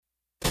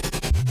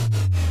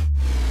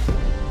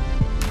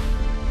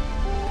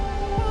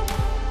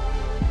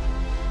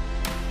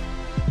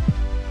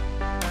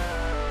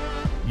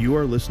You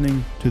are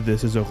listening to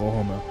This is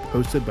Oklahoma,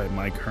 hosted by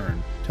Mike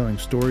Hearn, telling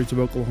stories of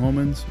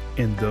Oklahomans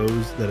and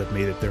those that have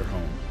made it their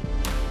home.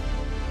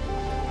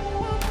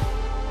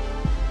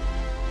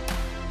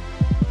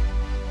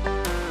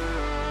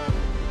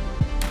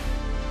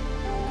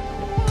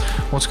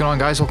 What's going on,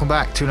 guys? Welcome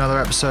back to another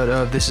episode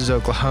of This is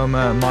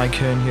Oklahoma. Mike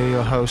Hearn here,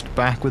 your host,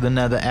 back with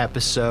another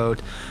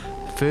episode.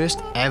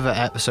 First ever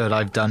episode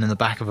I've done in the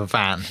back of a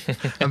van.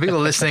 And people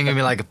listening will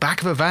be like,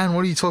 back of a van?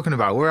 What are you talking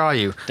about? Where are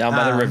you? Down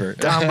by the river.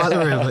 Down by the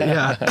river,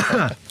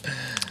 yeah.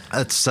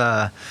 It's,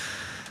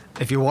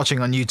 if you're watching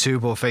on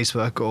YouTube or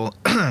Facebook or,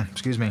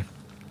 excuse me,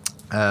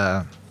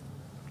 I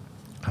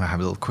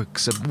have a little quick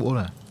sip of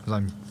water. Because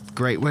I'm a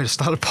great way to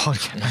start a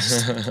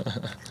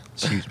podcast.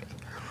 Excuse me.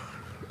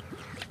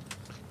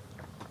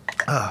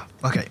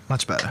 Okay,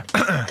 much better.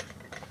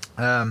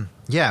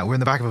 Yeah, we're in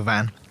the back of a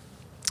van,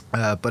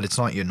 but it's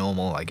not your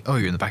normal, like, oh,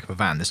 you're in the back of a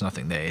van, there's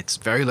nothing there. It's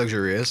very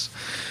luxurious.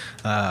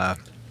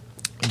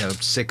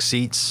 6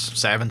 seats,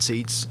 7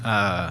 seats.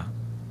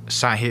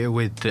 Sat here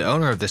with the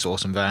owner of this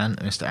awesome van,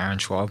 Mr. Aaron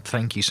Schwab.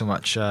 Thank you so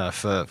much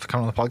for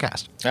coming on the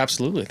podcast.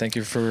 Absolutely. Thank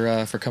you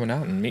for coming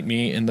out and meet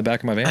me in the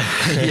back of my van.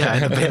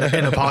 Yeah,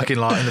 in a parking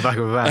lot in the back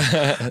of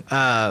a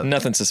van.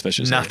 Nothing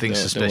suspicious. Nothing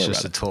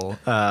suspicious at all.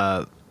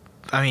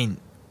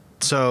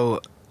 So,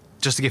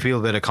 just to give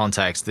people a bit of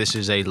context, this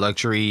is a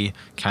luxury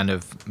kind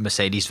of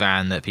Mercedes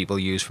van that people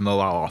use for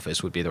mobile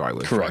office would be the right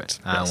word Correct.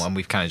 for it. Yes. And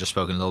we've kind of just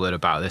spoken a little bit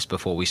about this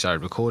before we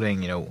started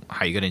recording,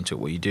 how you get into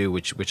it, what you do,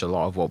 which a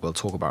lot of what we'll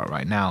talk about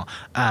right now.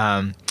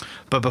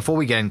 But before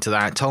we get into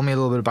that, tell me a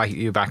little bit about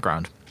your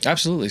background.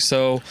 Absolutely.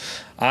 So,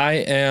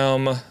 I've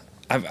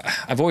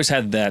always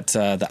had that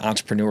the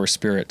entrepreneur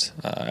spirit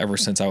ever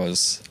since I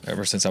was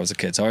a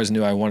kid. So I always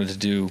knew I wanted to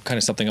do kind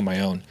of something on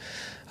my own.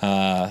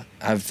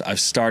 I've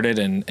started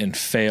and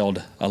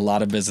failed a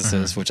lot of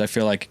businesses, which I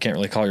feel like you can't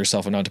really call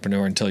yourself an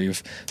entrepreneur until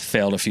you've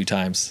failed a few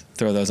times.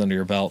 Throw those under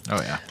your belt.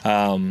 Oh yeah.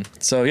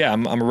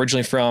 I'm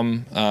originally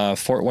from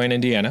Fort Wayne,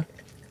 Indiana.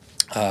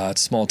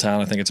 It's a small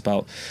town. I think it's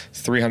about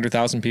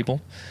 300,000 people,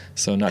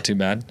 so not too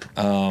bad.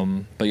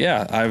 But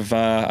yeah,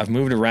 I've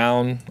moved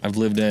around. I've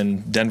lived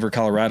in Denver,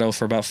 Colorado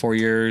for about 4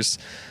 years.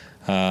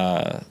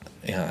 I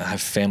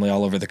have family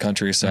all over the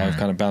country, so I've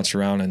kind of bounced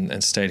around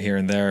and stayed here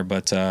and there.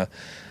 But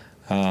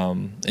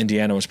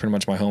Indiana was pretty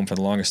much my home for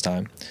the longest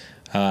time.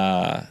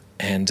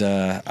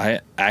 I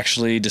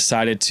actually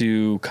decided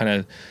to kind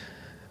of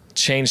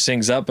change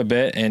things up a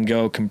bit and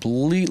go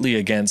completely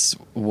against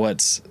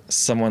what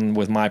someone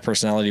with my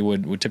personality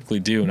would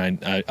typically do.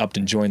 And I upped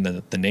and joined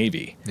the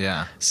Navy.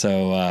 Yeah.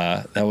 So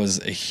that was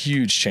a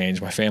huge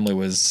change. My family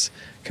was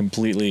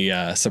completely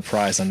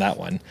surprised on that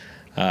one.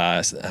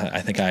 I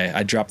think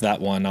I dropped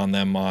that one on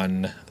them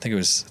on, I think it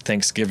was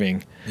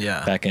Thanksgiving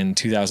back in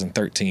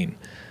 2013.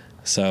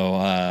 So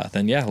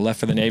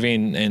left for the Navy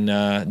in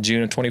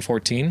June of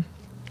 2014.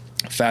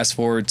 Fast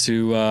forward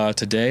to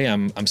today,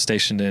 I'm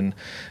stationed in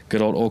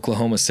good old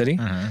Oklahoma City,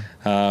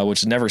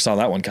 which never saw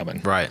that one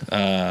coming. Right.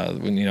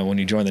 When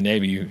you join the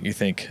Navy, you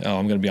think, oh,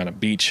 I'm going to be on a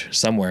beach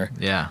somewhere.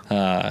 Yeah.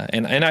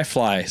 And I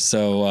fly,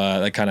 so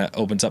that kind of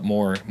opens up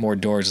more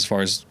doors as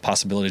far as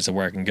possibilities of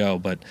where I can go.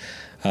 But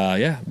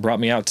brought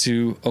me out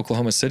to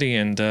Oklahoma City,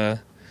 and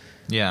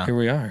here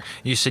we are.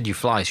 You said you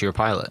fly, so you're a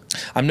pilot.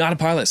 I'm not a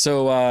pilot,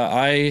 so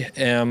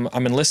I'm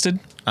enlisted.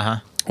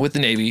 With the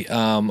Navy.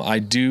 I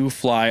do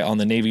fly on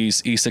the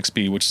Navy's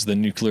E-6B, which is the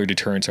nuclear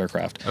deterrence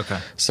aircraft. Okay.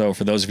 So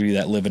for those of you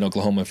that live in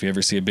Oklahoma, if you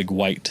ever see a big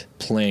white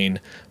plane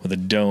with a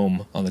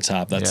dome on the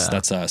top,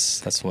 that's us.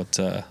 That's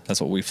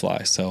what we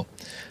fly. So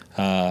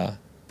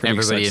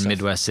everybody in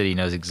Midwest City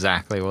knows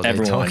exactly what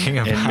they're talking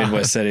about. In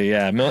Midwest City,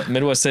 yeah.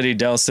 Midwest City,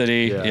 Del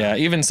City, yeah.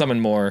 Even some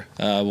and more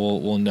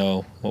will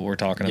know what we're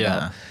talking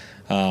about.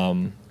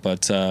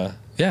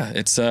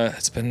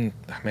 It's been,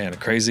 man, a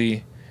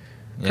crazy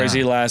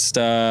last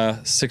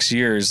 6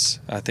 years,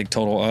 I think,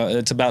 total.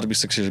 It's about to be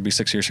 6 years. It'll be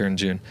 6 years here in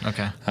June.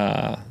 Okay.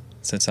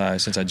 Since I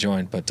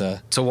joined, but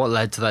so what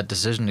led to that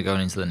decision to go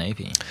into the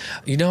Navy?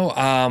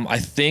 I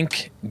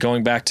think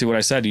going back to what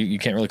I said, you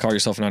can't really call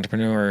yourself an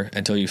entrepreneur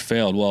until you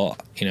failed. Well,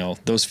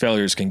 those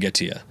failures can get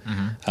to you.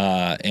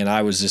 And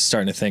I was just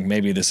starting to think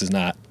maybe this is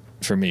not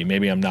for me.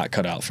 Maybe I'm not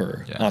cut out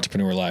for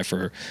entrepreneur life,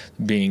 for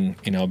being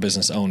a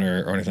business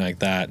owner or anything like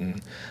that.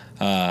 And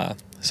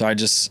so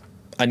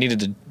I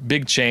needed a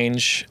big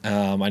change.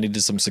 I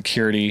needed some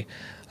security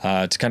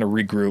to kind of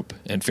regroup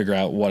and figure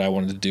out what I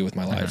wanted to do with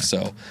my life.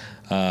 So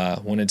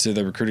went into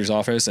the recruiter's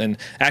office, and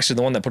actually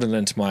the one that put it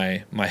into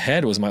my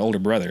head was my older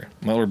brother.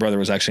 My older brother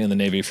was actually in the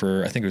Navy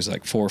for, I think it was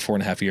like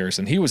 4.5 years,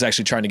 and he was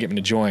actually trying to get me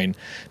to join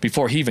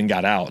before he even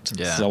got out.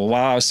 Yeah. So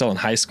while I was still in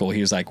high school,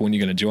 he was like, when are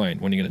you going to join?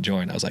 When are you going to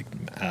join? I was like,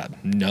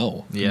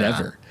 no,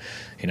 never.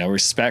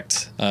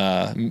 Respect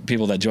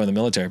people that join the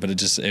military,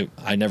 but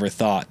I never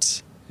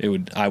thought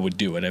I would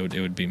do it.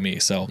 It would be me.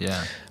 So,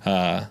 yeah.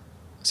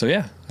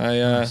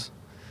 Nice.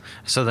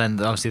 So then,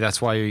 obviously,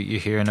 that's why you're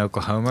here in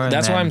Oklahoma. And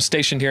That's why then- I'm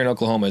stationed here in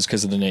Oklahoma, is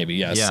because of the Navy.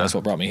 Yes, Yeah. that's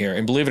what brought me here.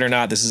 And believe it or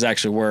not, this is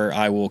actually where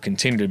I will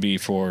continue to be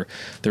for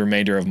the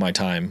remainder of my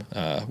time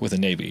with the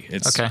Navy.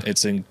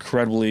 It's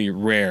incredibly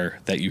rare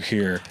that you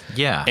hear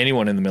Yeah.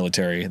 anyone in the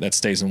military that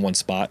stays in one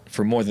spot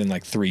for more than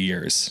like 3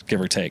 years,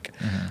 give or take.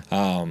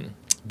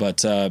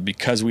 But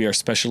because we are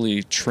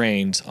specially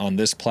trained on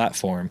this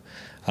platform,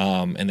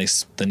 and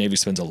the Navy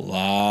spends a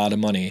lot of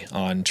money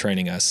on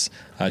training us,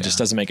 it just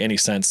doesn't make any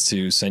sense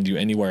to send you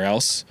anywhere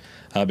else,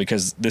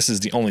 because this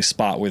is the only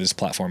spot where this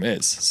platform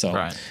is. So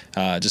Right.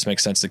 it just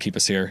makes sense to keep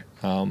us here.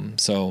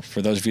 So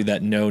for those of you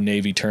that know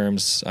Navy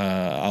terms,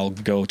 I'll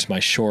go to my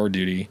shore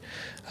duty,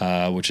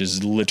 which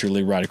is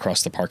literally right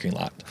across the parking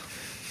lot.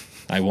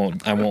 I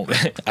won't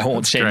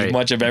change great.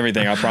 much of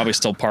everything. I'll probably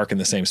still park in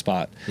the same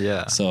spot.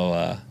 Yeah.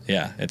 So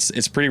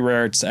it's pretty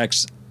rare. It's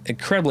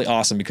incredibly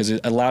awesome because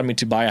it allowed me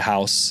to buy a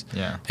house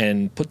Yeah.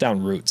 and put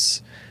down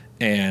roots.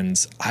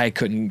 And I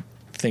couldn't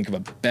think of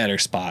a better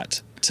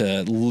spot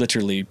to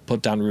literally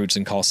put down roots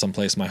and call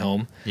someplace my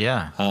home.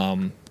 Yeah.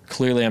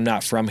 Clearly I'm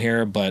not from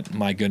here, but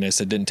my goodness,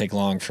 it didn't take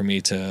long for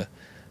me to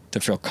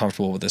feel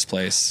comfortable with this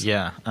place.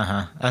 Yeah,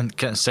 and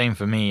same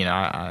for me. You know,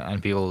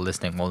 and people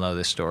listening will know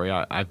this story.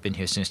 I've been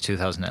here since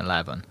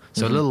 2011,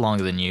 so a little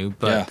longer than you.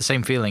 But Yeah. the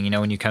same feeling. You know,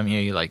 when you come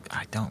here, you're like,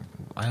 I don't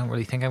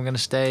really think I'm gonna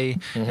stay.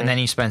 And then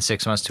you spend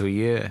 6 months to a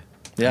year.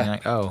 Yeah. And you're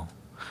like, oh,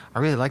 I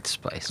really like this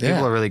place. Yeah.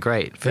 People are really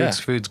great. Food's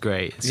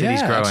great.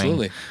 City's growing,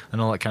 absolutely. and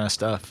all that kind of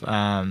stuff.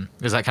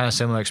 Is that kind of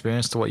similar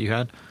experience to what you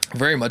had?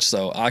 Very much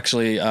so.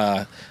 Actually,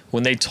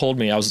 when they told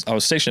me I was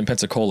stationed in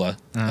Pensacola,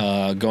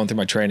 going through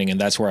my training,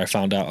 and that's where I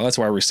found out. That's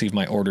where I received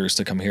my orders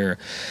to come here.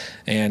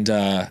 And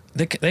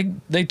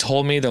they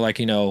told me, they're like,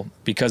 you know,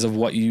 because of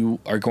what you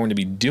are going to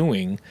be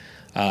doing,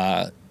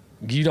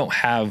 you don't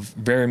have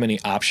very many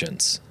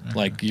options.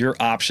 Like your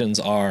options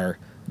are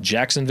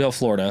Jacksonville,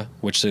 Florida,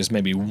 which there's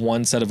maybe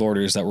one set of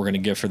orders that we're going to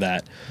give for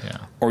that,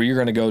 or you're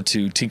going to go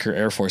to Tinker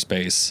Air Force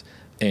Base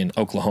in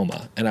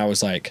Oklahoma. And I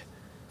was like,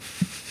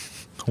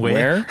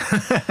 where?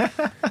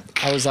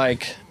 I was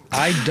like,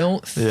 I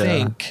don't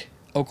think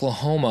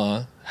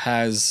Oklahoma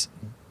has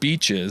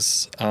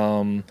beaches.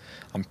 I'm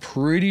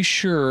pretty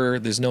sure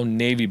there's no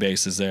Navy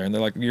bases there. And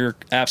they're like, you're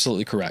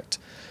absolutely correct.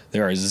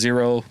 There are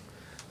 0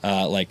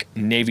 like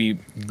Navy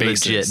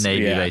bases. Legit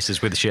Navy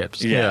bases with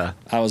ships. Yeah.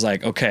 I was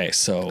like, okay,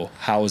 so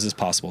how is this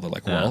possible? They're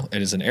like, well,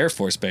 it is an Air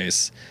Force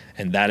base,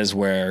 and that is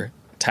where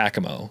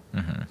Takamo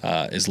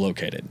is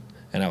located.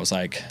 And I was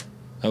like,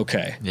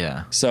 okay.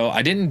 Yeah. So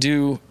I didn't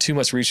do too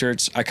much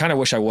research. I kind of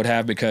wish I would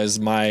have, because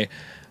my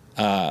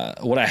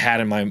what I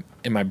had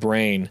in my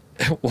brain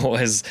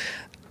was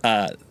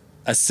a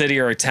city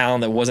or a town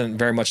that wasn't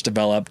very much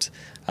developed.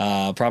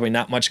 Probably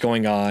not much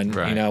going on.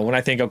 Right. You know, when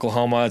I think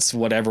Oklahoma, it's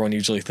what everyone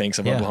usually thinks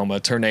of Oklahoma: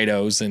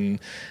 tornadoes, and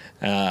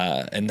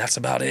that's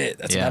about it.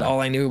 That's about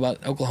all I knew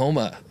about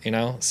Oklahoma. You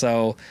know,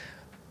 so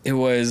it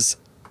was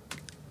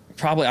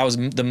probably, I was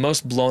the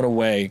most blown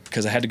away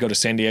because I had to go to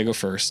San Diego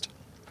first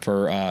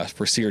for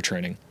SEER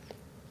training.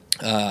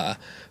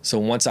 So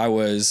once I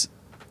was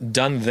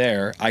done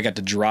there, I got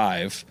to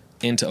drive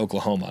into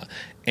Oklahoma.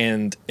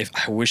 And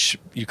I wish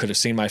you could have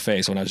seen my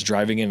face when I was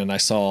driving in and I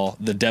saw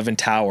the Devon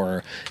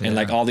Tower and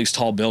like all these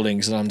tall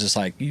buildings, and I'm just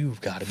like, you've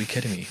got to be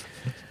kidding me.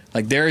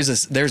 Like there's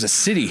a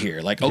city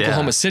here. Like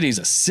Oklahoma City is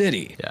a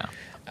city.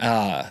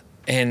 Yeah.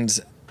 And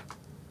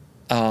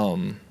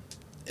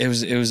it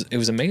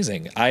was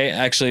amazing. I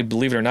actually,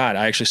 believe it or not,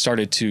 I actually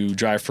started to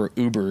drive for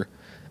Uber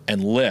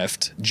and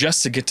Lyft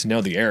just to get to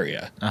know the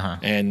area.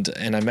 And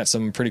I met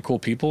some pretty cool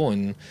people,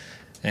 and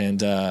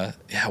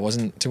it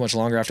wasn't too much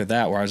longer after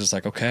that where I was just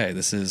like, okay,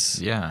 this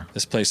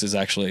place is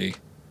actually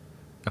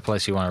a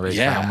place you want to raise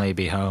family,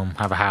 be home,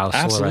 have a house,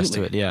 all the rest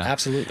of it. Yeah,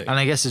 absolutely. And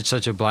I guess it's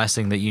such a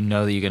blessing that you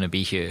know that you're going to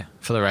be here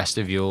for the rest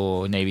of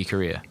your Navy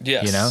career.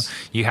 Yes. You know,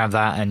 you have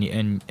that, and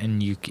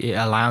it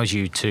allows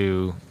you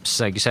to,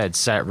 like you said,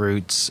 set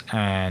roots,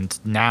 and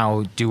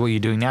now do what you're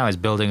doing now is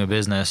building a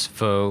business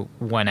for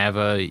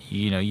whenever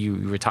you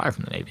retire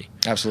from the Navy.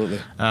 Absolutely.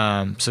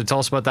 So tell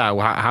us about that.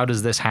 How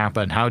does this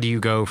happen? How do you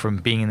go from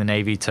being in the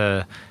Navy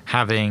to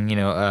having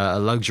a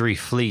luxury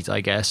fleet, I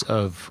guess,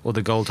 or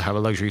the goal to have a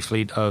luxury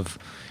fleet of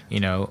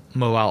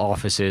mobile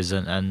offices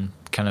and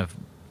kind of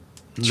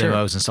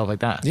limos and stuff like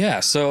that? Yeah.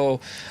 So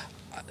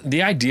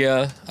the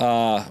idea,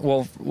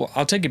 well,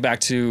 I'll take you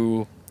back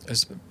to,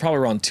 it's probably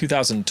around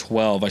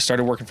 2012. I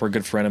started working for a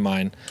good friend of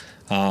mine,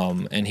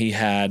 and he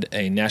had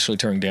a nationally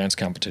touring dance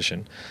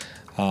competition,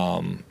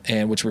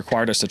 and which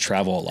required us to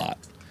travel a lot.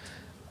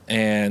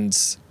 And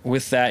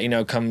with that,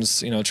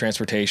 comes,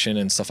 transportation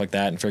and stuff like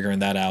that, and figuring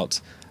that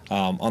out.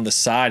 On the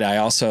side, I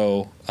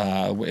also,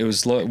 we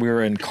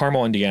were in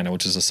Carmel, Indiana,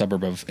 which is a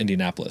suburb of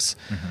Indianapolis.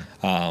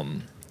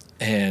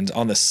 And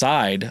on the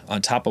side,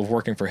 on top of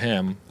working for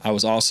him, I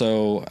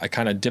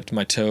kind of dipped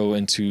my toe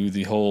into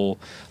the whole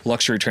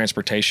luxury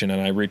transportation,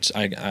 and I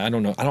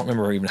don't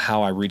remember even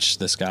how I reached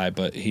this guy,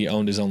 but he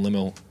owned his own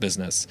limo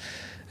business.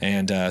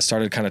 and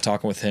started kind of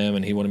talking with him,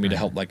 and he wanted me to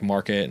help like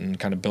market and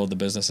kind of build the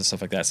business and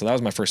stuff like that. So that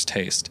was my first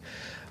taste.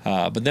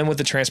 But then with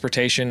the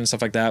transportation and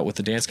stuff like that, with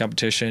the dance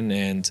competition,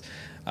 and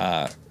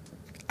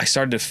I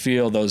started to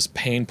feel those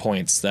pain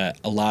points that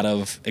a lot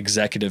of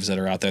executives that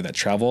are out there that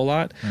travel a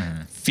lot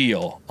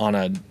feel on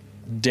a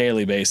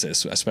daily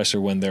basis, especially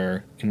when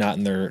they're not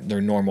in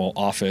their normal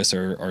office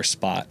or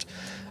spot.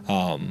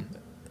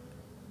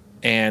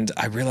 And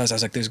I realized, I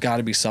was like, there's got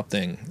to be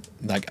something,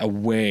 like a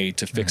way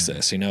to fix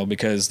this, you know,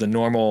 because the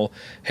normal,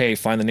 hey,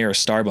 find the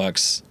nearest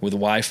Starbucks with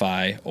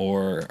Wi-Fi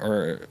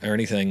or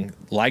anything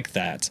like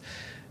that,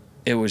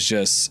 it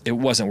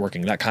wasn't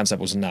working. That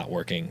concept was not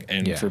working.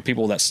 And for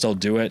people that still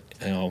do it,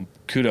 you know,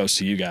 kudos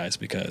to you guys,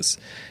 because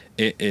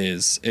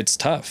it's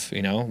tough,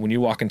 you know, when you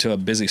walk into a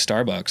busy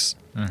Starbucks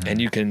and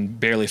you can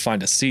barely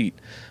find a seat,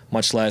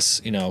 much less,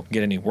 you know,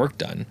 get any work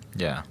done.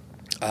 Yeah.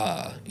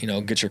 You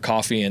know, get your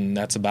coffee and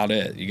that's about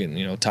it. You get,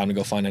 you know, time to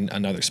go find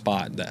another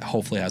spot that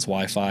hopefully has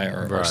Wi-Fi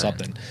or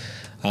something.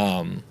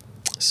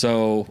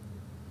 So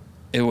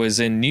it was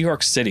in New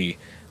York City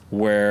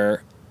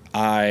where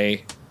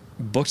I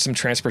booked some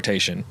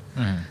transportation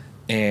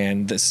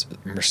and this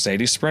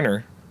Mercedes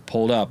Sprinter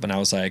pulled up, and I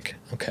was like,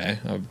 okay,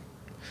 I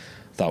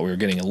thought we were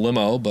getting a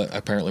limo, but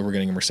apparently we're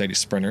getting a Mercedes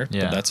Sprinter,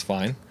 but that's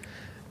fine.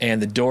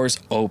 And the doors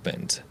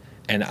opened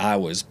and I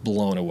was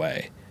blown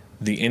away.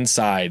 The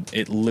inside,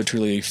 it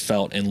literally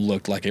felt and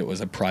looked like it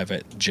was a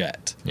private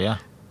jet. Yeah.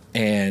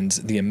 And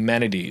the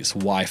amenities,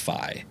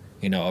 Wi-Fi,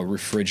 you know, a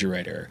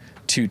refrigerator,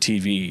 2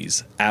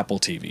 TVs, Apple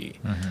TV,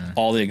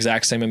 all the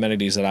exact same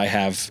amenities that I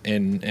have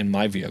in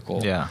my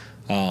vehicle. Yeah.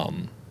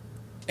 And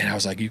I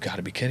was like, you got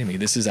to be kidding me.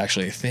 This is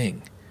actually a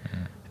thing.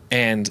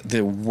 And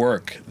the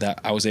work that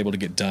I was able to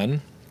get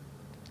done,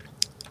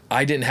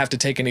 I didn't have to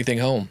take anything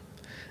home.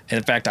 And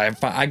in fact,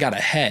 I got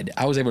ahead.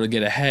 I was able to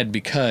get ahead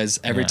because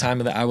every time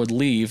that I would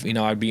leave, you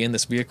know, I'd be in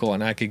this vehicle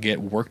and I could get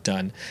work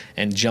done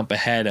and jump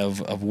ahead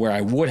of where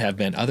I would have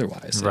been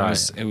otherwise.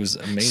 Right. It was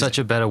amazing. Such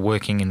a better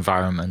working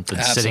environment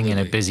than sitting in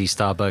a busy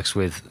Starbucks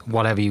with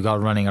whatever you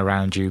got running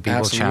around you,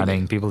 people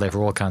chatting, people there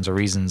for all kinds of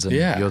reasons, and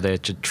you're there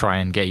to try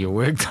and get your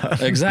work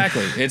done.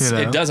 Exactly.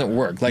 It doesn't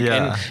work. Like,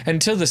 and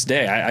till this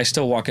day, I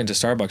still walk into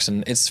Starbucks,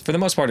 and it's, for the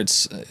most part,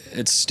 it's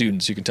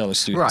students. You can tell the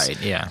students,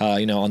 right? Yeah.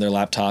 You know, on their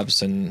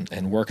laptops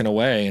and working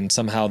away, and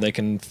somehow they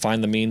can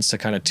find the means to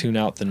kind of tune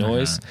out the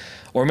noise,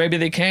 or maybe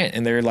they can't,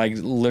 and they're like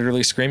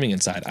literally screaming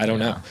inside. I don't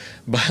know,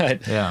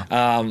 but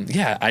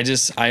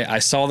I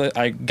saw that,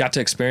 I got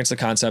to experience the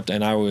concept,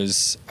 and I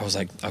was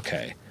like,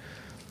 okay,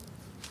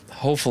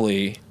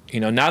 hopefully, you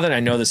know, now that I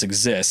know this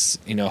exists,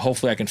 you know,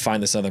 hopefully I can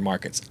find this other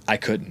markets. I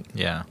couldn't.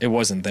 Yeah, it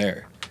wasn't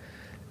there.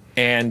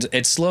 And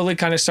it slowly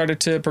kind of started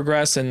to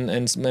progress,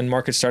 and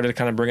markets started to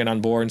kind of bring it on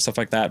board and stuff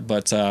like that.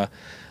 But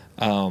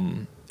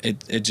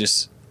it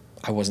just,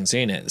 I wasn't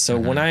seeing it. So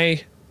when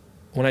I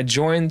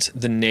joined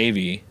the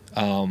Navy,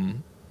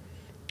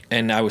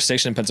 and I was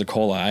stationed in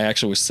Pensacola, I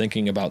actually was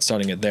thinking about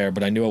starting it there,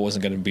 but I knew I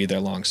wasn't going to be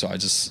there long, so I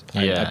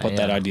put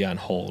that idea on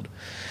hold.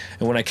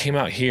 And when I came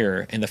out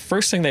here, and the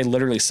first thing they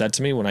literally said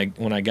to me when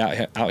I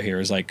got out here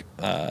is like,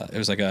 it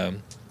was like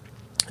an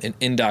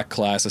in-doc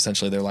class.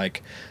 Essentially, they're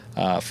like,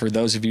 for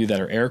those of you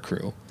that are air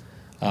crew,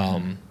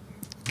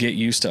 get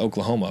used to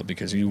Oklahoma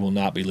because you will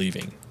not be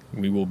leaving.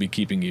 We will be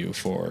keeping you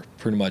for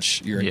pretty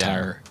much your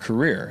entire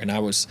career. And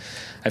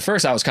at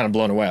first I was kind of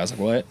blown away. I was like,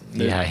 what?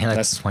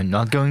 That's why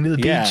not going to the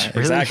beach. Yeah, really?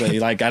 Exactly.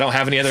 Like, I don't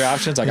have any other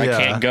options. Like, I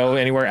can't go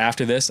anywhere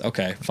after this.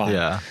 Okay, fine.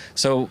 Yeah.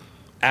 So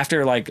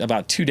after like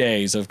about 2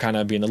 days of kind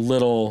of being a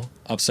little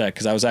upset,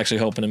 because I was actually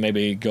hoping to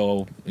maybe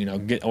go, you know,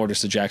 get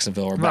orders to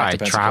Jacksonville or back to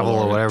Pensacola. Travel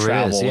or whatever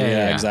it is.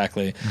 Yeah,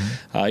 exactly.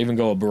 Even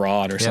go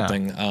abroad or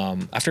something.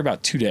 After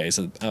about 2 days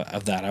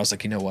of that, I was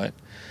like, you know what?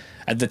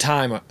 At the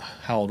time,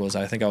 how old was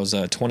I? I think I was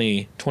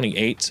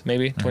 28,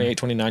 maybe 28,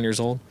 29 years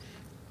old.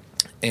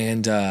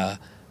 And I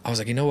was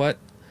like, you know what?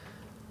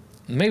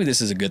 Maybe this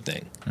is a good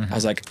thing. I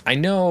was like, I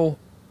know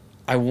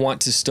I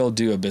want to still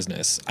do a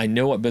business. I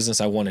know what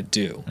business I want to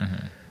do.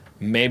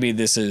 Maybe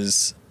this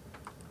is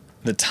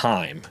the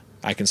time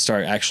I can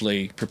start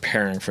actually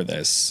preparing for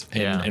this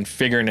and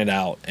figuring it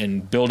out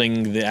and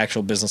building the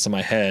actual business in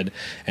my head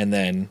and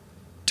then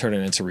turn it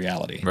into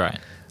reality. Right.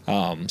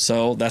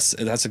 So that's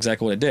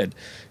exactly what it did.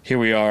 Here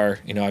we are,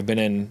 you know, I've been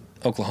in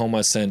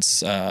Oklahoma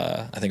since,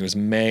 I think it was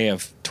May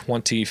of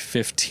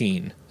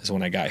 2015 is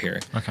when I got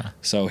here. Okay.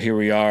 So here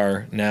we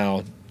are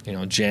now, you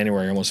know,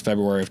 January, almost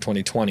February of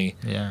 2020.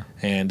 Yeah.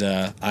 And,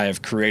 I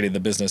have created the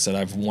business that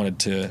I've wanted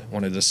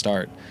to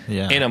start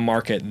in a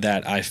market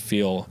that I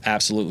feel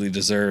absolutely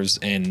deserves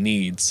and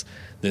needs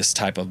this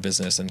type of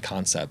business and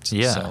concept.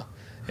 Yeah. So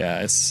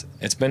yeah,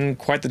 it's been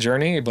quite the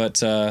journey,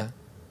 but,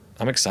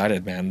 I'm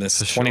excited, man. This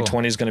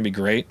 2020 is going to be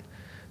great.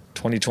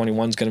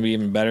 2021 is going to be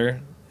even better,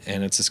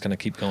 and it's just going to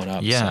keep going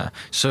up. Yeah.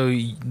 So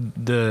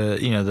the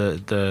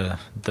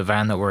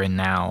van that we're in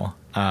now,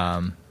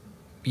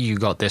 you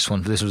got this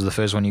one. This was the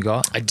first one you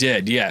got? I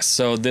did, yes.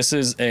 So this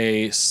is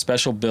a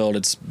special build.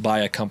 It's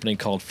by a company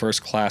called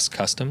First Class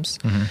Customs,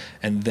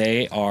 and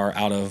they are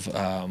out of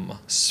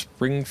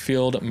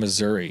Springfield,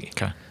 Missouri.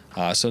 Okay.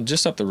 So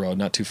just up the road,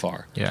 not too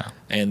far. Yeah.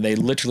 And they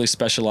literally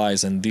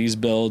specialize in these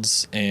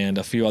builds and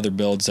a few other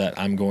builds that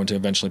I'm going to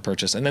eventually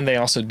purchase. And then they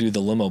also do the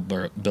limo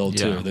build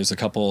too. Yeah. There's a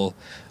couple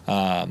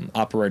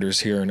operators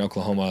here in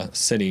Oklahoma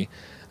City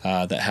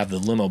that have the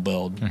limo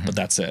build, but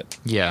that's it.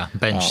 Yeah.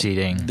 Bench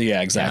seating.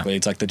 Yeah, exactly. Yeah.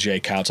 It's like the J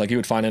couch, like you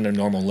would find in a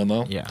normal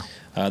limo. Yeah.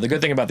 The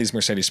good thing about these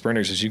Mercedes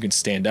Sprinters is you can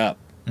stand up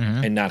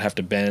and not have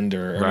to bend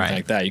or Right. anything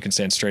like that. You can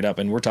stand straight up,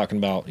 and we're talking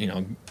about, you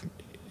know.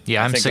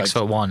 Yeah, I'm think,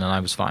 6'1" and I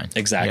was fine.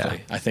 Exactly.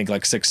 Yeah. I think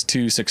like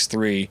 6'2",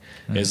 6'3"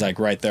 is like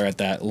right there at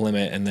that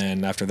limit, and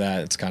then after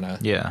that, it's kind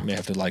of Yeah. You may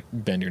have to like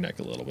bend your neck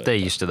a little bit. They're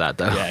used to that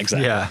though. Yeah,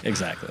 exactly. Yeah.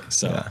 Exactly.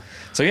 So,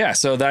 Yeah.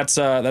 so that's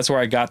where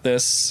I got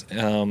this,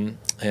 and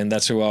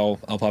that's who I'll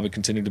probably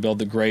continue to build.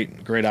 The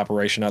great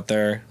operation out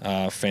there,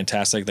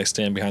 fantastic. They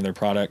stand behind their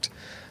product.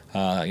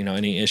 You know,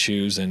 any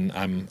issues, and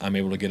I'm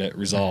able to get it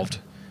resolved.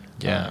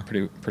 Yeah.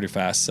 Pretty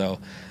fast. So,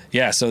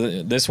 yeah.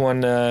 So this one,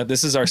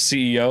 this is our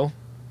CEO.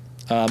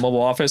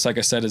 Mobile office, like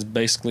I said, is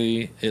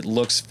basically, it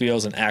looks,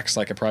 feels, and acts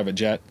like a private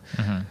jet,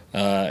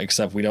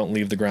 except we don't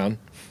leave the ground.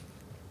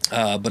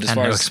 But as And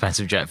far no as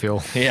expensive jet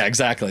fuel. yeah,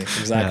 exactly.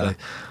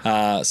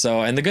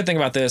 So, and the good thing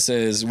about this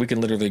is we can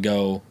literally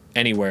go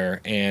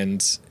anywhere, and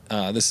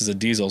this is a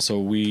diesel,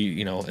 so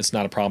it's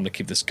not a problem to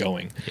keep this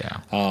going.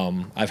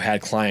 Yeah. I've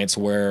had clients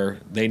where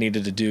they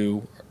needed to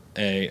do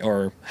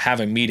or have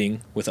a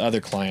meeting with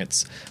other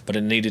clients, but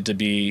it needed to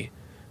be,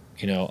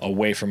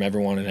 away from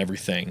everyone and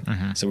everything.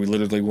 So we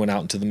literally went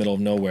out into the middle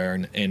of nowhere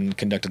and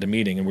conducted a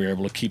meeting, and we were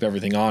able to keep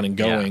everything on and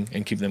going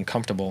and keep them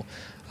comfortable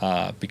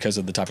because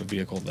of the type of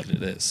vehicle that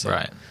it is. So,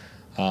 Right.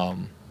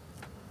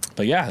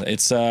 but yeah,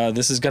 it's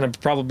this is going to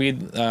probably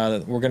be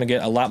we're going to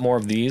get a lot more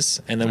of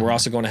these, and then we're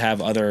also going to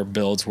have other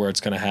builds where it's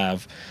going to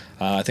have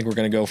I think we're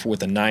going to go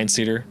with a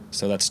 9-seater,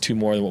 so that's 2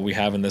 more than what we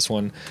have in this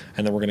one,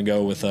 and then we're going to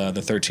go with the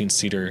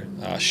 13-seater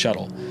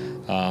shuttle,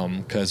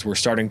 because we're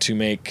starting to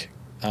make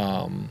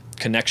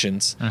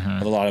connections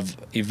with a lot of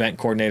event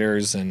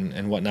coordinators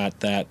and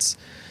whatnot that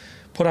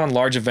put on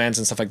large events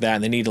and stuff like that,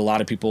 and they need a lot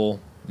of people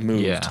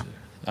moved.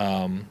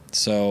 Yeah.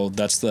 So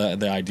that's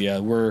the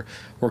idea. We're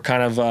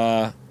kind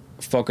of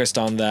focused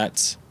on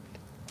that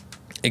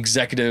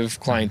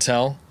executive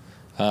clientele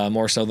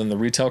more so than the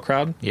retail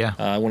crowd.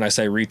 Yeah. When I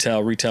say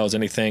retail is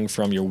anything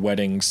from your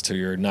weddings to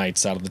your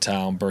nights out of the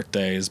town,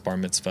 birthdays, bar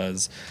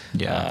mitzvahs,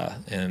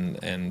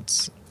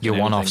 and Your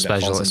and one-off everything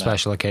that falls in that.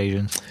 special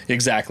occasions.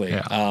 Exactly.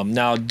 Yeah.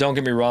 Now, don't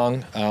get me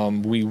wrong.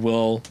 We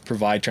will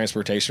provide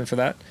transportation for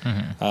that.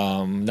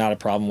 Not a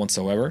problem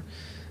whatsoever.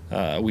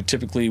 We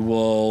typically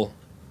will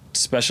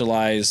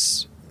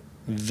specialize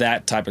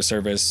that type of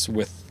service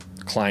with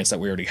clients that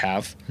we already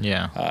have.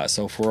 Yeah.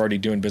 So if we're already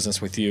doing business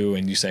with you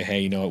and you say,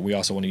 hey, we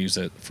also want to use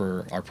it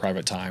for our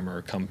private time,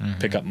 or come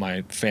pick up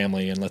my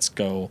family and let's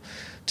go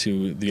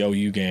to the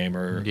OU game,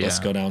 or let's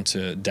go down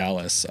to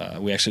Dallas.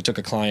 We actually took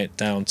a client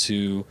down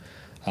to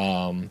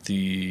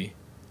the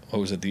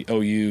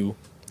OU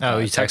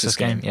Texas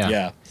game.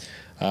 Yeah.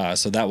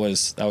 So that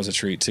was a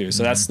treat too.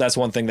 So that's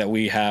one thing that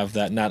we have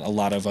that not a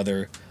lot of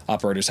other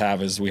operators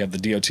have, is we have the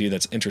DOT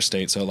that's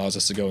interstate, so it allows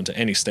us to go into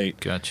any state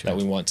that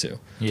we want to.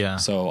 Yeah.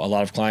 So a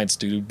lot of clients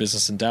do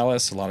business in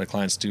Dallas. A lot of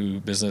clients do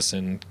business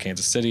in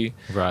Kansas City.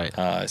 Right.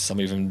 Some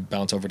even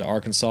bounce over to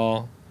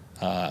Arkansas.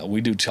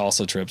 We do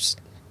Tulsa trips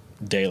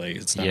daily.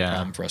 It's not a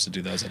problem for us to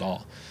do those at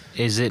all.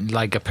 Is it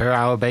like a per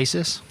hour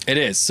basis? It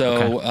is.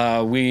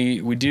 So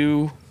we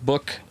do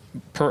book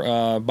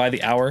by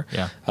the hour.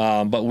 Yeah.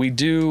 But we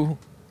do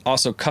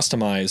also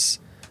customize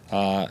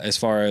as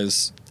far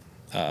as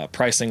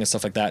pricing and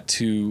stuff like that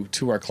to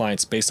our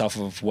clients based off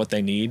of what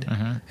they need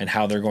and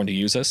how they're going to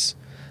use us.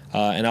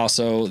 And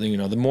also,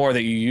 the more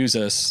that you use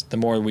us, the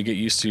more we get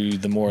used to,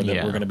 the more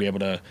that we're going to be able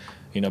to,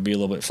 be a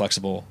little bit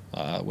flexible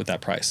with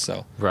that price.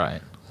 So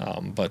right.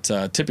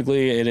 But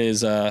typically it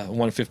is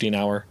 $150 an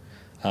hour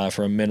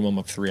for a minimum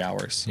of 3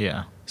 hours.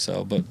 Yeah.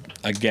 So, but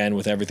again,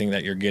 with everything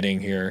that you're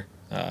getting here,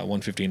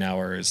 $150 an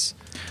hour is.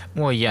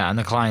 Well, yeah, and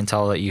the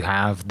clientele that you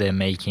have, they're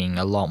making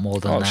a lot more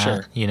than that,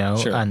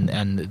 sure.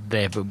 and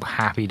they're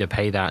happy to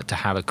pay that to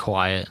have a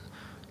quiet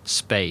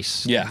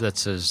space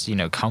that's as,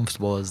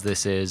 comfortable as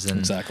this is. And,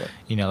 exactly.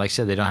 Like I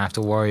said, they don't have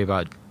to worry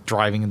about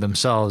driving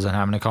themselves and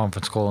having a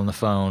conference call on the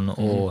phone,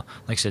 or,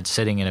 like I said,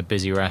 sitting in a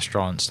busy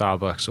restaurant,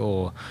 Starbucks,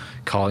 or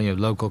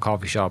local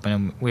coffee shop.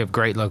 And we have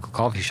great local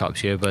coffee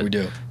shops here, but we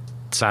do.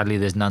 Sadly,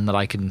 there's none that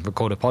I can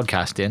record a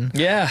podcast in.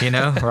 Yeah.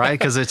 Right?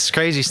 Because it's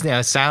crazy,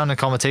 sound and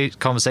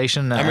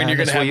conversation. I mean, you're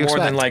going to have more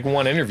than like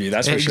one interview,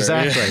 that's for sure.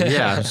 Exactly,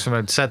 yeah. I'm just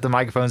going to set the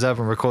microphones up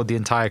and record the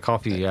entire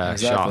coffee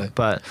shop.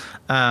 But,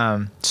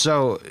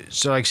 so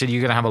like I said, you're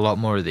going to have a lot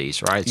more of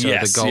these, right? So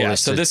yes, the goal is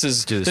so to this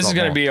is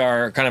going to be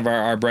our kind of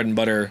our bread and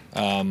butter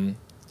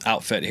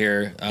outfit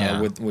here,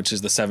 which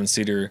is the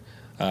 7-seater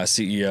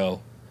CEO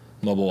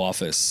mobile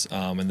office.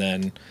 And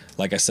then,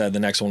 like I said, the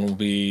next one will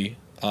be...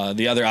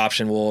 the other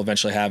option we'll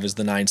eventually have is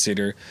the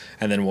 9-seater,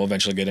 and then we'll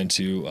eventually get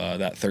into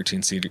that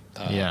 13-seater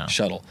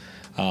shuttle.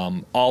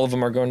 All of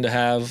them are going to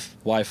have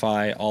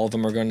Wi-Fi. All of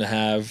them are going to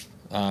have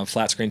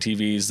flat screen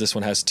TVs. This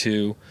one has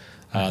 2.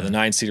 The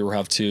 9-seater will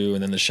have 2,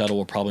 and then the shuttle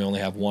will probably only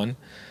have 1.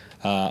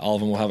 All of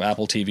them will have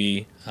Apple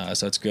TV,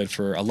 so it's good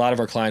for a lot of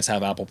our clients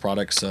have Apple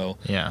products, so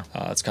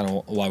that's kind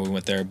of why we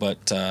went there.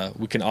 But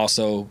we can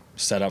also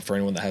set up for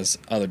anyone that has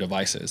other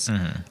devices.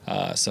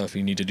 So if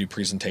you need to do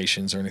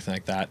presentations or anything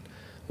like that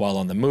while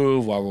on the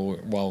move,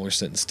 while we're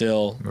sitting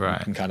still, we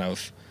can kind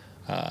of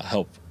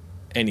help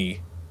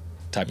any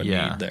type of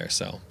need there.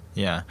 So.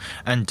 Yeah,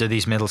 and do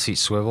these middle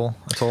seats swivel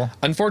at all?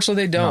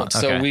 Unfortunately, they don't.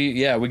 Okay. So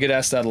we get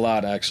asked that a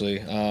lot actually.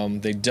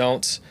 They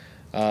don't.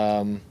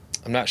 I'm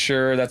not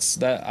sure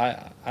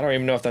I don't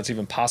even know if that's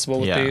even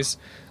possible with these.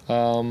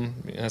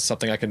 That's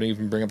something I could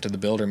even bring up to the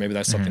builder. Maybe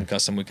that's something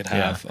custom we could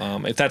have.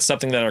 If that's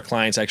something that our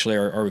clients actually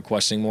are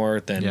requesting more,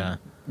 then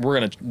we're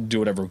gonna do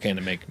whatever we can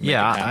to make it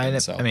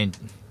happen. I mean,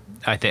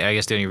 I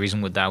guess the only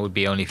reason with that would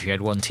be only if you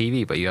had one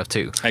TV, but you have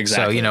 2.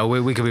 Exactly. So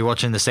we could be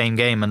watching the same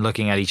game and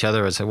looking at each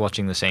other as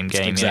watching the same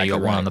game. Exactly. You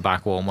got one on the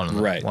back wall and one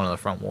on the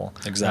front wall.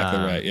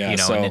 Exactly right. Yeah.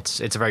 So and it's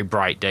a very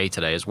bright day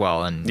today as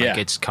well, and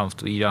it's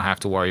comfortable. You don't have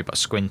to worry about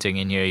squinting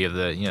in here. You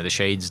have the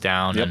shades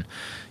down, and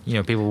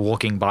people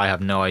walking by have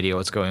no idea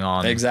what's going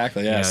on.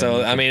 Exactly. Yeah.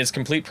 So I mean, it's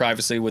complete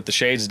privacy with the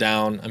shades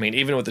down. I mean,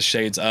 even with the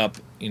shades up,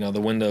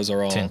 the windows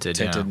are all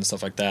tinted and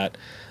stuff like that.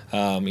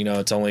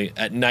 It's only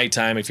at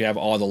nighttime if you have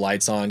all the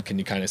lights on, can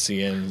you kind of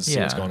see in and see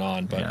what's going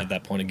on. But at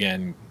that point,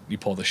 again, you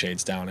pull the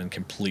shades down and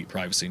complete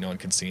privacy. No one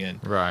can see in.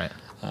 Right.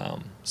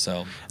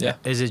 So, yeah.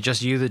 Is it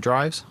just you that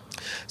drives?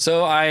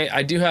 So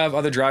I do have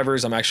other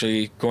drivers. I'm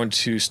actually going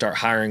to start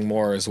hiring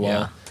more as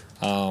well.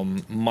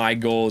 My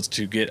goal is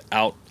to get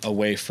out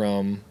away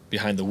from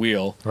behind the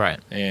wheel. Right.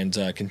 And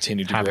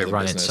continue to have grow it the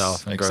run business.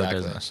 itself and grow the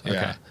business. Okay.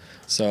 Yeah.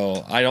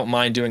 So I don't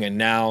mind doing it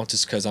now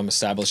just because I'm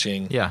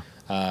establishing,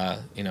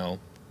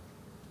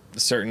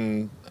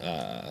 certain,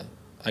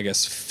 I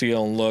guess,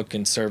 feel and look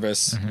and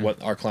service,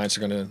 what our clients are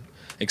going to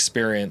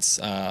experience.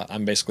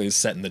 I'm basically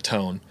setting the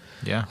tone.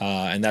 Yeah.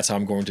 And that's how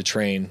I'm going to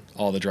train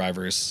all the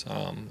drivers.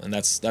 And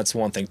that's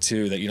one thing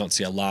too that you don't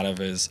see a lot of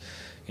is,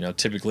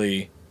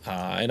 typically,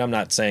 and I'm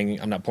not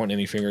pointing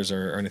any fingers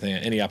or anything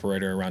at any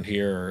operator around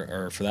here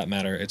or for that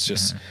matter. It's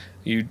just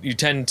you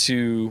tend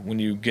to, when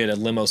you get a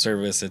limo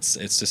service, it's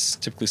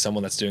just typically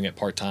someone that's doing it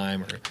part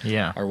time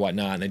or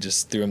whatnot, and they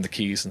just threw them the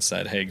keys and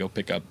said, hey, go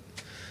pick up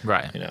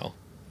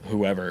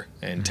whoever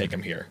and take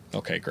them here.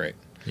 Okay, great.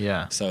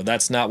 Yeah. So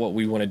that's not what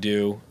we want to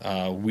do.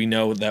 We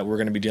know that we're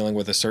going to be dealing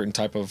with a certain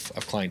type of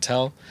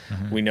clientele.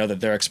 We know that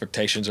their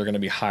expectations are going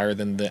to be higher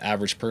than the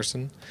average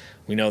person.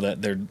 We know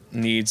that their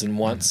needs and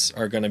wants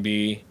are going to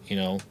be,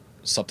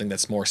 something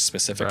that's more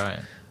specific.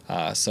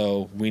 Right.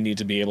 So we need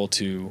to be able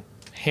to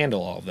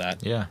handle all of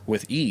that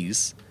with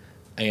ease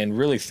and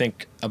really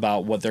think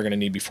about what they're going to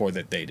need before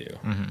that they do,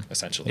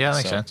 essentially. Yeah, that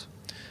makes sense.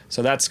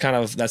 So that's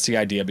the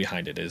idea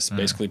behind it, is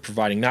basically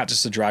providing not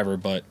just a driver,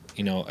 but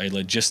a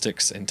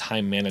logistics and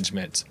time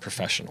management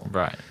professional.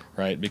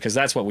 Right. Because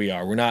that's what we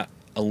are. We're not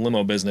a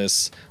limo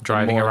business.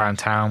 Driving around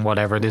town,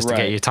 whatever it is to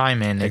get your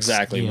time in.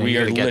 Exactly. We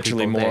are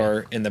literally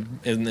more in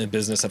the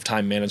business of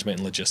time management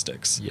and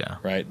logistics. Yeah.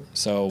 Right.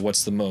 So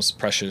what's the most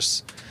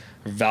precious,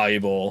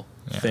 valuable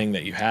thing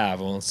that you have?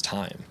 Well, it's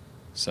time.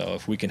 So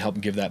if we can help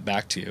give that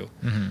back to you,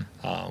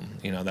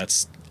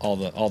 that's all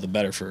the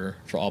better for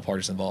all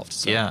parties involved.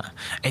 So. Yeah,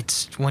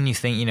 it's when you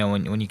think,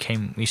 when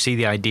you see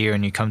the idea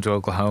and you come to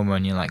Oklahoma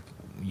and you're like,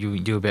 you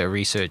do a bit of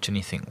research and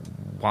you think,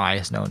 why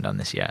has no one done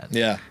this yet?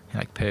 Yeah.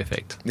 You're like,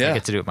 perfect. Yeah. I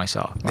get to do it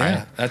myself. Right?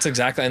 Yeah, that's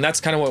exactly, and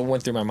that's kind of what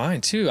went through my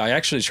mind too. I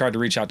actually tried to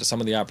reach out to some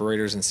of the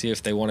operators and see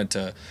if they wanted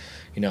to,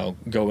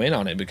 go in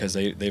on it, because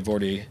they've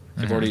already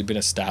been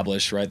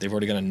established, right? They've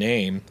already got a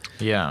name.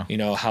 Yeah.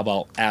 How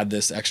about add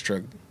this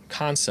extra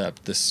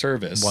concept, this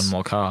service, one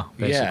more car,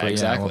 basically. Yeah,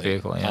 exactly. One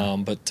vehicle,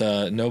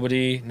 but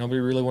nobody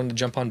really wanted to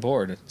jump on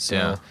board.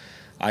 So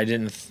I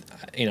didn't,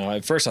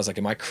 at first I was like,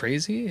 am I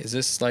crazy? Is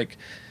this like,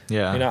 I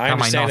am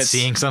understand I not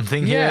seeing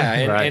something here?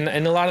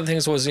 And a lot of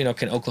things was,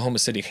 can Oklahoma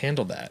City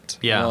handle that?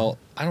 Yeah. Well,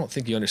 I don't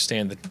think you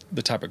understand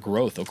the type of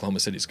growth Oklahoma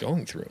City is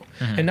going through,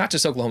 and not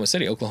just Oklahoma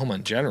City, Oklahoma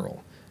in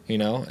general.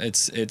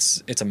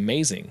 It's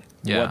amazing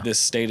what this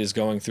state is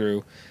going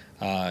through.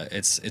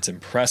 It's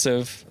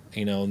impressive.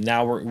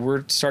 Now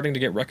we're starting to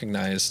get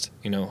recognized,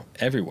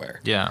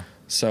 everywhere. Yeah.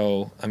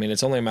 So, I mean,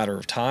 it's only a matter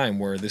of time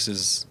where this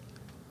is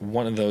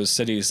one of those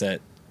cities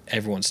that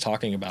everyone's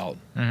talking about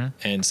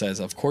and says,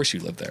 of course you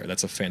live there.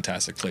 That's a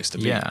fantastic place to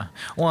be. Yeah.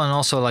 Well, and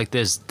also like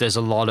there's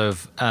a lot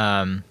of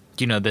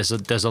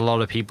there's a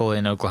lot of people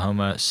in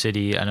Oklahoma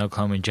City and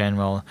Oklahoma in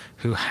general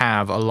who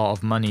have a lot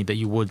of money that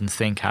you wouldn't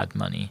think had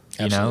money.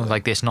 Absolutely.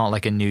 Like it's not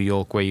like in New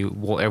York where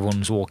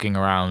everyone's walking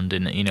around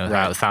in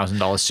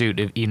 $1,000 suit,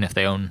 even if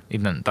they own,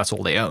 even that's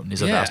all they own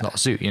is $1,000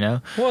 suit.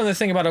 Well, and the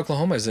thing about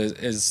Oklahoma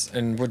is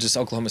and we're just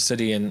Oklahoma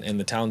City and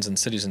the towns and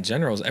cities in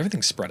general, is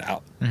everything's spread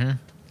out.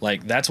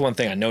 Like that's one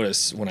thing I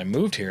noticed when I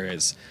moved here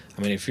is,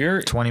 I mean, if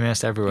you're 20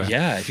 minutes everywhere.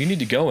 Yeah, if you need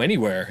to go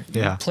anywhere,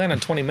 you plan on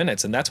 20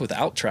 minutes, and that's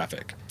without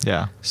traffic.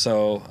 Yeah.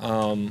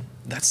 So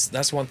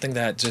that's one thing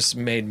that just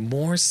made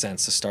more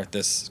sense to start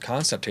this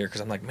concept here, because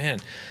I'm like,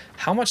 man,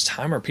 how much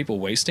time are people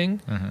wasting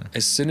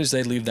as soon as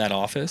they leave that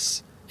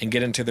office and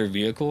get into their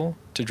vehicle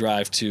to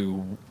drive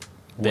to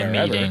Their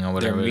wherever. meeting or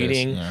whatever Their it is,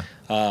 meeting.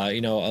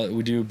 yeah.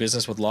 We do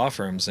business with law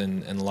firms,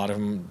 and a lot of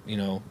them,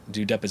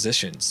 do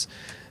depositions.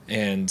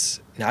 And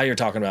now you're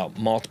talking about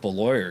multiple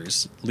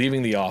lawyers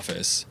leaving the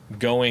office,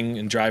 going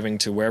and driving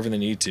to wherever they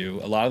need to.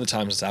 A lot of the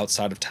times it's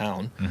outside of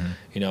town,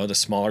 the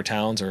smaller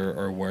towns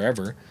or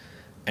wherever.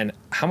 And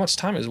how much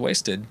time is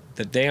wasted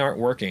that they aren't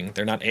working,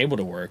 they're not able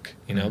to work,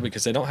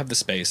 because they don't have the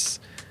space.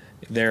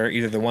 They're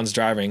either the ones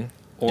driving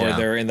or Yeah.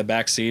 they're in the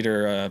back seat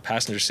or a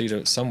passenger seat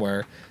or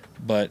somewhere.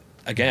 But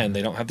again,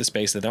 they don't have the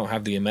space, they don't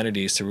have the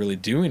amenities to really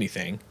do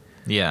anything.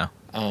 Yeah.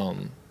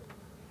 And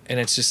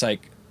it's just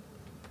like,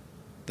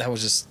 that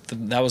was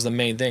the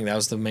main thing. That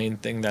was the main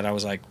thing that I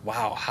was like,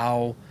 wow,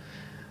 how,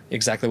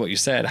 exactly what you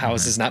said, how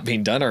is this not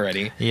being done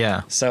already?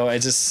 Yeah. So it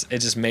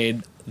just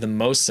made the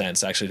most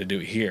sense actually to do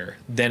it here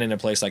than in a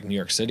place like New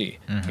York City,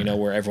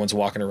 where everyone's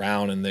walking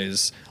around and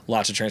there's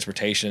lots of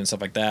transportation and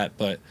stuff like that.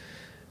 But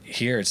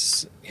here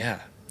it's,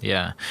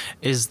 Yeah.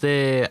 Is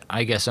there,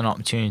 I guess, an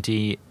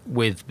opportunity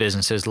with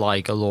businesses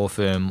like a law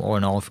firm or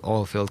an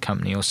oil field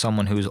company or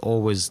someone who's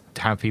always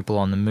have people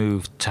on the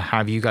move to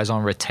have you guys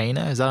on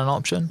retainer? Is that an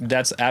option?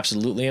 That's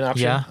absolutely an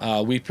option.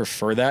 Yeah. We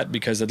prefer that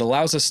because it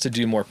allows us to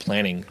do more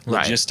planning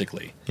Right.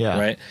 logistically. Yeah.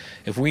 Right.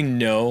 If we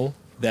know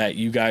that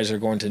you guys are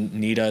going to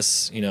need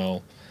us,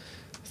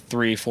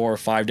 3, 4,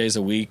 5 days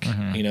a week,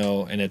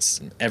 and it's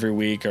every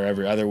week or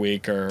every other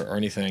week or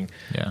anything,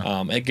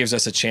 Yeah. it gives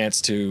us a chance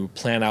to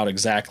plan out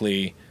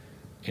exactly,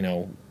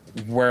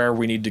 where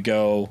we need to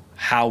go,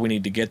 how we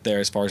need to get there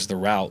as far as the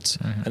routes.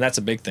 And that's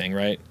a big thing,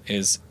 right?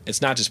 Is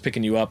it's not just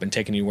picking you up and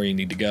taking you where you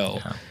need to go.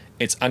 Yeah.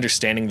 It's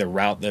understanding the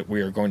route that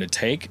we are going to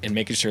take and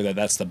making sure that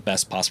that's the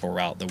best possible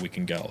route that we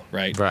can go,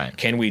 right? Right.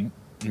 Can we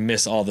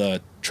miss all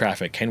the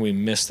traffic? Can we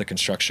miss the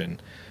construction,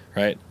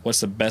 right? What's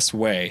the best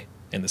way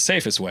and the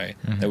safest way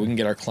that we can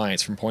get our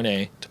clients from point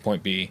A to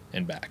point B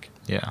and back?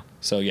 Yeah.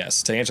 So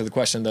yes, to answer the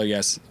question though,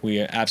 yes,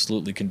 we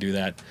absolutely can do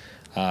that.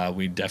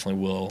 We definitely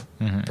will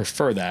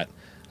prefer that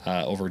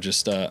over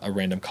just a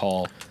random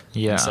call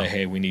Yeah. and say,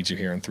 hey, we need you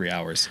here in 3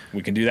 hours.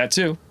 We can do that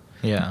too,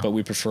 Yeah. but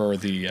we prefer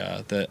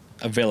the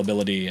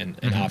availability and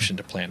option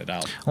to plan it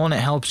out. Well, and it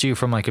helps you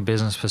from like a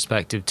business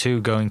perspective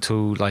too, going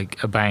to like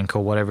a bank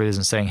or whatever it is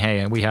and saying,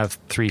 hey, we have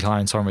 3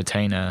 clients on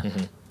retainer.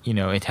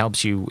 It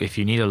helps you if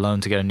you need a loan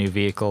to get a new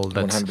vehicle.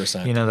 That's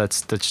 100%.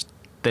 That's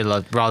they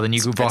rather than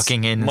you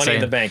rocking in and money saying,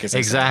 in the bank, it's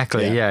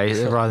exactly,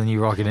 insane. rather than you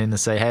rocking in and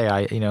say, hey,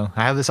 I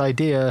have this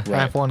idea, I Right.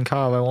 have 1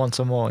 car, I want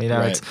some more.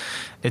 Right.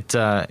 It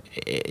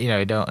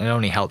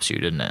only helps you,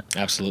 doesn't it?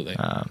 Absolutely,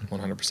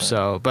 100%.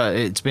 So, but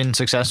it's been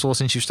successful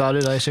since you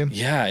started, I assume.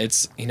 Yeah,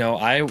 it's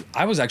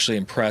I was actually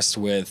impressed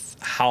with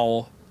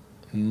how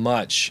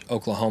much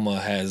Oklahoma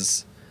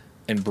has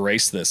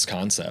embraced this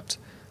concept.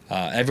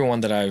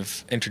 Everyone that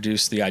I've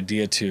introduced the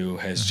idea to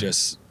has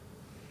just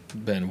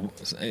been.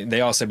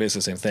 They all say basically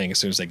the same thing as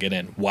soon as they get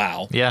in.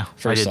 Wow. Yeah,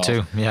 First I did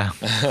off. too. Yeah.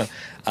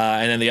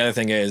 And then the other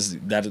thing is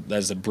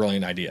that's a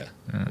brilliant idea.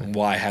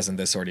 Why hasn't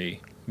this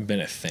already been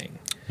a thing?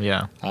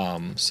 Yeah.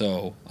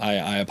 So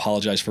I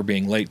apologize for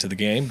being late to the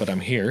game, but I'm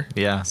here.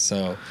 Yeah.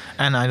 So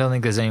And I don't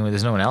think there's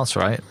no one else,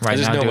 right? Right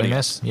there's now nobody doing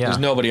else. this. Yeah. There's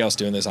nobody else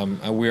doing this.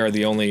 We are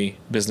the only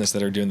business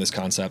that are doing this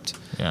concept.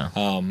 Yeah.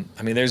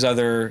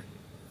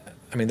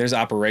 There's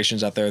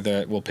operations out there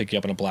that will pick you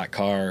up in a black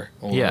car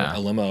or Yeah. a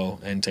limo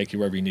and take you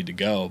wherever you need to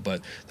go,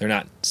 but they're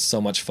not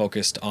so much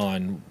focused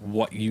on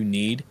what you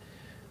need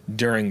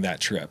during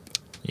that trip.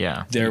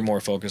 Yeah. They're more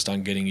focused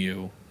on getting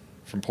you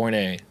from point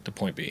A to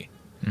point B.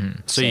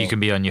 So you can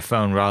be on your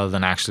phone rather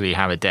than actually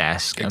have a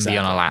desk and be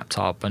on a Exactly.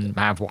 laptop and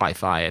have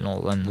Wi-Fi and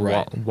all and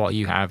Right. what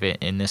you have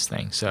in this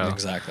thing. So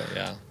Exactly,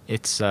 yeah.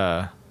 it's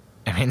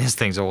this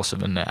thing's awesome,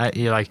 isn't it?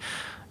 You're like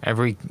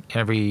every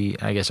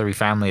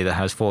family that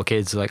has 4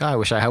 kids is like, I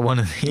wish I had one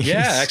of these.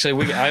 Yeah,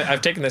 actually,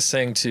 I've taken this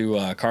thing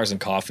to Cars and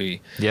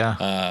Coffee Yeah.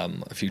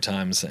 a few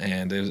times,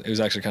 and it was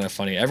actually kind of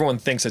funny. Everyone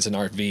thinks it's an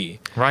RV.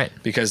 Right.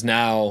 Because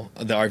now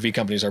the RV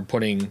companies are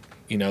putting,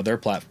 their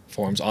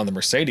platforms on the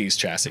Mercedes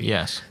chassis.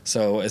 Yes.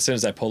 So as soon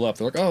as I pull up,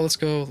 they're like, "Oh, let's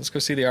go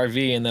see the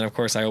RV." And then of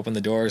course I open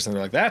the doors, and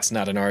they're like, "That's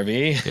not an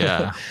RV.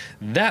 Yeah.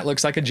 That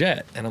looks like a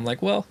jet." And I'm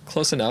like, "Well,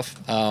 close enough.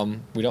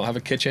 We don't have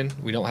a kitchen.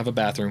 We don't have a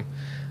bathroom.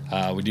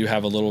 We do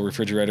have a little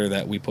refrigerator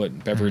that we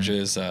put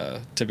beverages.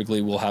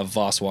 Typically, we'll have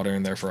Voss water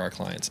in there for our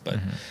clients, but."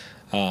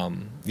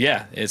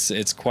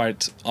 It's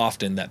quite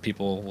often that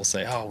people will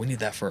say, "Oh, we need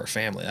that for our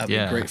family. That'd be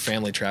a great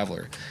family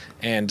traveler."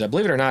 And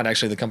believe it or not,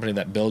 actually, the company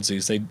that builds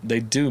these, they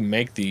do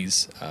make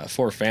these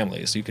for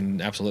families. You can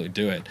absolutely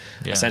do it.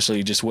 Yeah. Essentially,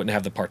 you just wouldn't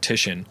have the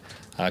partition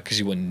because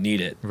you wouldn't need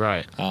it.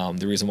 Right.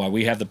 The reason why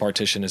we have the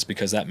partition is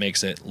because that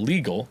makes it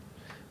legal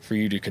for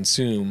you to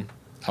consume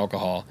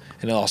alcohol,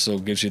 and it also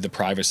gives you the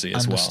privacy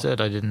as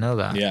Understood. I didn't know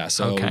that. well. Yeah,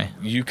 so Okay.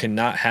 you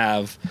cannot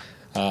have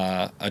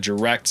a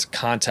direct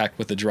contact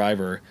with the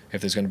driver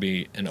if there's going to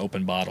be an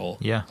open bottle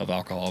Yeah. of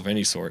alcohol of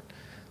any sort.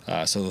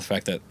 So the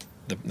fact that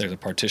there's a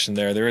partition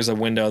there is a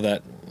window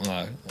that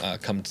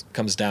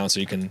comes down so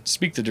you can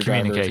speak to the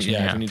driver. Communication, If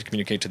yeah. you need to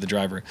communicate to the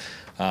driver.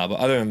 But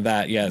other than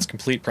that, it's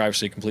complete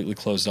privacy, completely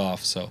closed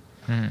off. So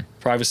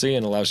privacy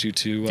and allows you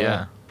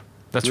to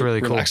that's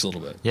really cool. Relax a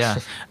little bit. Yeah.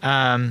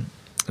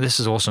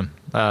 This is awesome.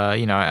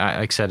 Like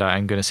I said,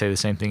 I'm going to say the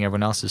same thing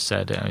everyone else has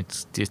said.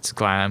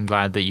 I'm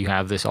glad that you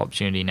have this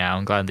opportunity now.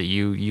 I'm glad that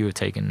you have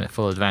taken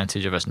full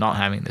advantage of us not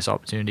having this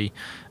opportunity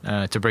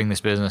to bring this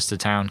business to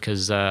town,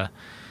 because I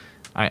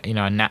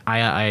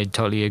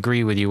totally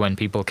agree with you. When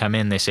people come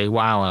in, they say,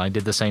 "Wow, I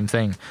did the same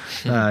thing."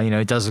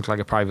 It does look like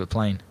a private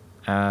plane.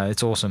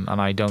 It's awesome, and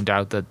I don't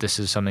doubt that this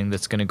is something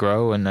that's going to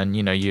grow. And then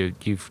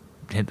you've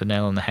hit the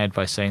nail on the head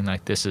by saying,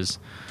 like, this is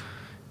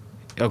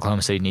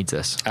Oklahoma City needs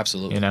this.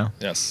 Absolutely.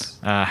 Yes.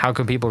 How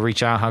can people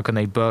reach out? How can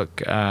they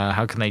book?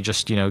 How can they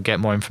just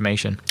get more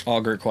information? All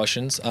great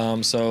questions.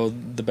 So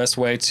the best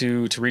way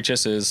to reach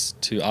us is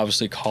to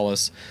obviously call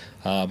us,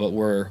 but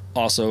we're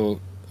also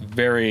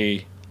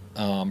very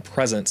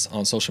present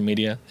on social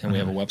media, and we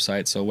have a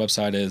website. So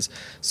website is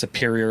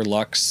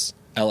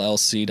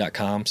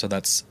SuperiorLuxeLLC.com. So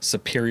that's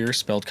Superior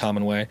spelled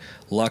common way,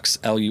 Lux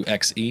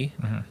LUXE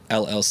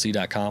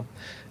LLC.com.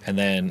 And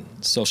then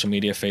social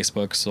media,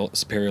 Facebook,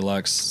 Superior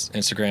Lux,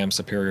 Instagram,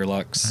 Superior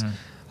Lux.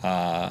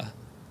 And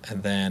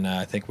then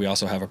I think we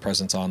also have a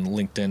presence on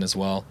LinkedIn as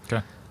well.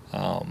 Okay.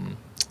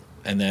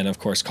 And then, of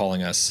course,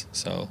 calling us.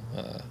 So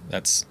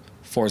that's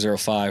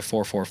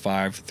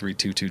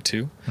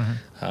 405-445-3222.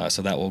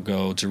 So that will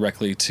go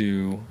directly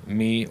to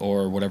me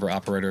or whatever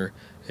operator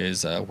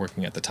is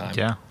working at the time.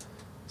 Yeah.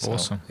 So,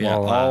 awesome. Yeah,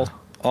 well,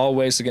 all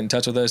ways to get in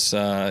touch with us.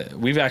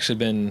 We've actually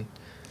been,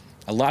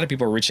 a lot of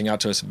people are reaching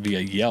out to us via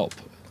Yelp.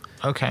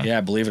 Okay. Yeah,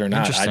 believe it or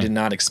not, I Interesting. did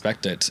not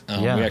expect it.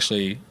 We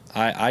actually,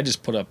 I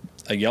just put up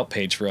a Yelp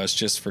page for us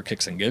just for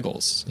kicks and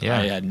giggles. Yeah.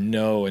 I had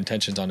no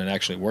intentions on it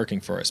actually working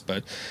for us,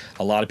 but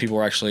a lot of people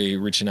were actually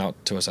reaching out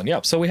to us on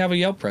Yelp. So we have a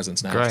Yelp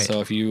presence now. Great.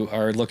 So if you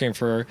are looking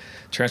for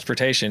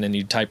transportation and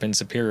you type in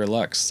Superior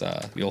Lux,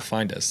 you'll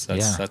find us.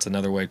 That's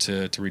another way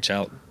to reach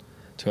out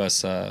to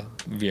us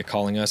via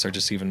calling us or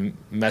just even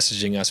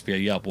messaging us via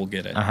Yelp. We'll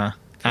get it.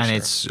 And sure.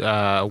 it's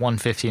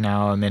 $150 an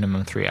hour,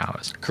 minimum 3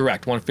 hours.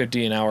 Correct.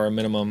 $150 an hour,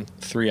 minimum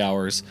 3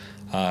 hours.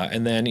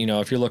 And then,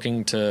 if you're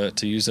looking to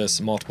use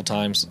us multiple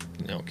times,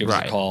 give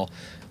us a call.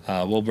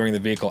 We'll bring the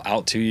vehicle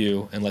out to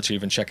you and let you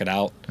even check it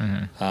out.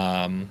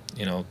 No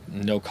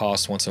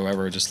cost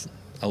whatsoever. Just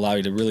allow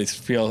you to really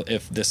feel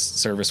if this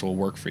service will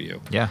work for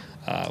you. Yeah.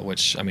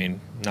 Which, 9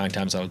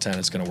 times out of 10,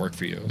 it's going to work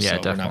for you. Yeah, so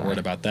definitely. We're not worried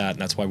about that.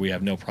 And that's why we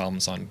have no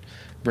problems on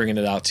bringing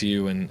it out to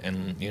you and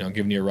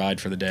giving you a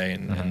ride for the day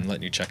and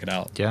letting you check it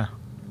out. Yeah.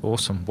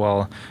 Awesome.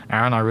 Well,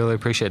 Aaron, I really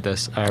appreciate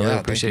this. I really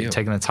appreciate you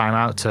taking the time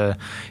out to,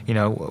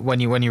 when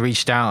you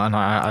reached out and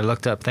I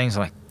looked up things,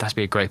 I'm like, that'd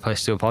be a great place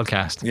to do a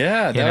podcast.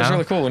 Yeah, that was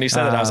really cool. When you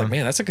said that, I was like,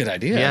 man, that's a good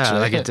idea.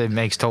 Yeah, actually. it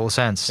makes total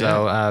sense.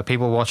 So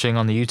people watching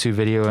on the YouTube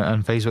video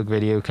and Facebook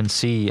video can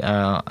see,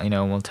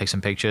 we'll take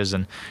some pictures,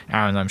 and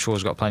Aaron, I'm sure,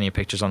 has got plenty of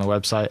pictures on the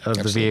website of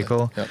the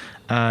vehicle. Yep.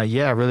 I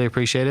really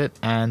appreciate it,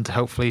 and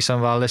hopefully some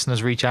of our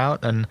listeners reach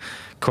out and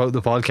quote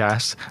the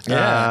podcast.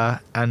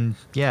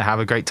 Have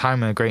a great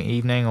time and a great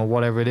evening or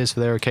whatever it is for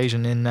their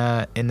occasion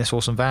in this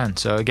awesome van.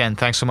 So again,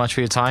 thanks so much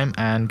for your time,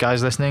 and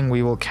guys listening,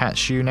 we will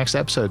catch you next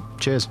episode.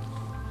 Cheers.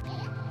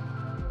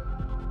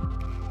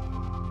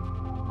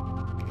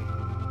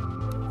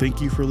 Thank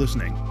you for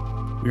listening.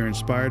 We are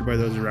inspired by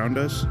those around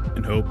us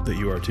and hope that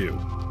you are too.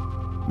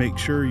 Make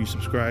sure you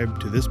subscribe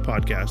to this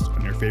podcast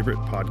on your favorite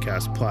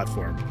podcast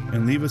platform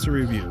and leave us a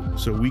review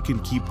so we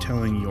can keep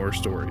telling your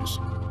stories.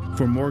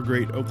 For more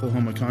great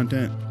Oklahoma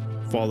content,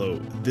 follow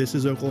This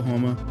Is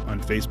Oklahoma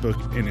on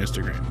Facebook and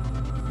Instagram.